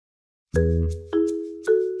You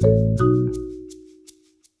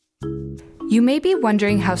may be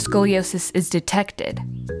wondering how scoliosis is detected.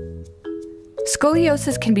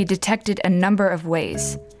 Scoliosis can be detected a number of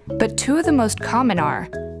ways, but two of the most common are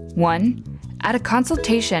 1. At a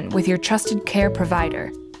consultation with your trusted care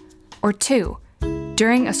provider, or 2.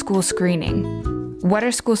 During a school screening. What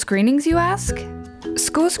are school screenings, you ask?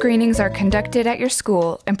 School screenings are conducted at your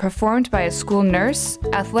school and performed by a school nurse,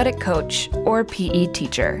 athletic coach, or PE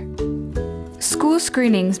teacher. School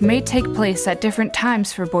screenings may take place at different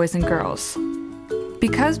times for boys and girls.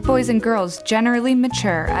 Because boys and girls generally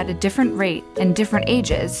mature at a different rate and different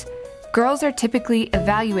ages, girls are typically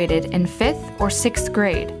evaluated in 5th or 6th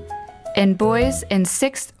grade, and boys in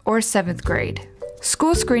 6th or 7th grade.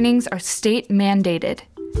 School screenings are state mandated.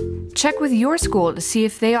 Check with your school to see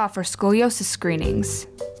if they offer scoliosis screenings.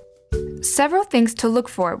 Several things to look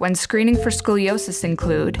for when screening for scoliosis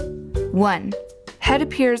include 1. Head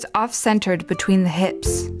appears off-centered between the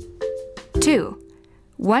hips. 2.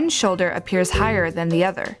 One shoulder appears higher than the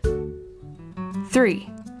other. 3.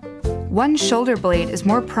 One shoulder blade is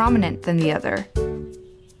more prominent than the other.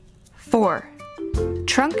 4.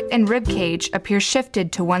 Trunk and rib cage appear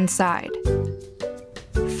shifted to one side.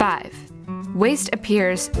 5. Waist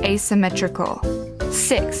appears asymmetrical.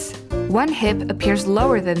 6. One hip appears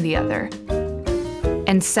lower than the other.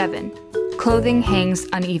 And 7. Clothing hangs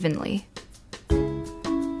unevenly.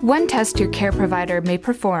 One test your care provider may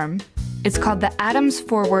perform is called the Adams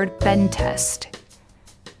Forward Bend Test.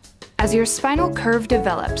 As your spinal curve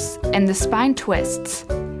develops and the spine twists,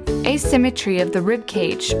 asymmetry of the rib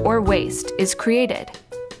cage or waist is created.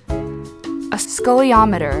 A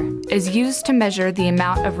scoliometer is used to measure the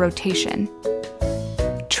amount of rotation.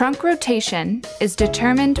 Trunk rotation is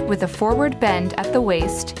determined with a forward bend at the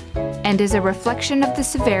waist and is a reflection of the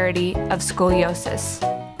severity of scoliosis.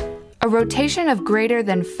 A rotation of greater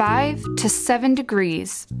than 5 to 7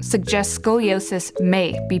 degrees suggests scoliosis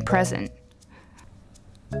may be present.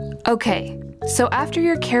 Okay, so after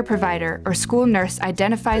your care provider or school nurse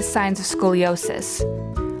identifies signs of scoliosis,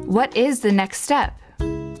 what is the next step?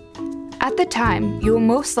 At the time, you will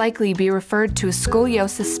most likely be referred to a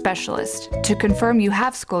scoliosis specialist to confirm you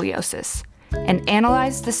have scoliosis and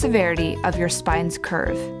analyze the severity of your spine's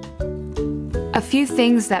curve. A few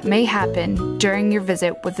things that may happen during your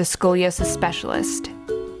visit with a scoliosis specialist.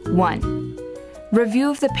 1. Review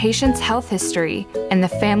of the patient's health history and the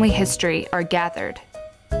family history are gathered.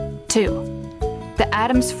 2. The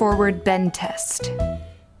Adams Forward Bend Test.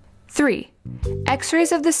 3.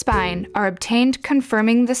 X-rays of the spine are obtained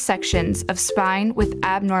confirming the sections of spine with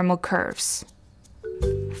abnormal curves.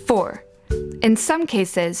 4. In some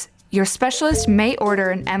cases, your specialist may order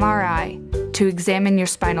an MRI to examine your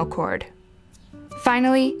spinal cord.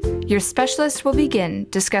 Finally, your specialist will begin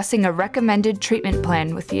discussing a recommended treatment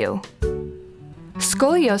plan with you.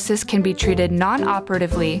 Scoliosis can be treated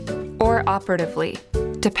non-operatively or operatively,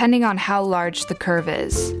 depending on how large the curve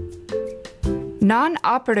is.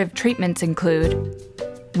 Non-operative treatments include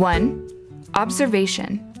 1.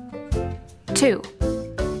 Observation, 2.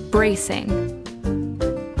 Bracing,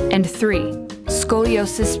 and 3.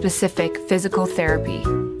 Scoliosis-specific physical therapy.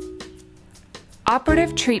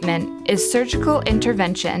 Operative treatment is surgical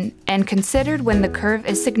intervention and considered when the curve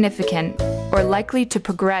is significant or likely to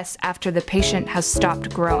progress after the patient has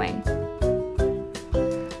stopped growing.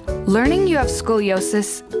 Learning you have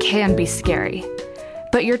scoliosis can be scary,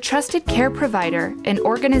 but your trusted care provider and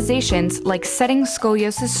organizations like Setting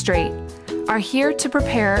Scoliosis Straight are here to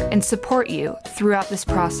prepare and support you throughout this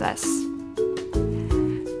process.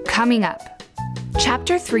 Coming up,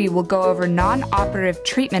 Chapter 3 will go over non-operative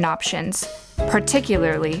treatment options,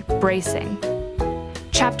 particularly bracing.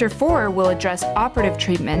 Chapter 4 will address operative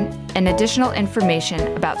treatment and additional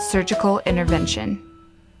information about surgical intervention.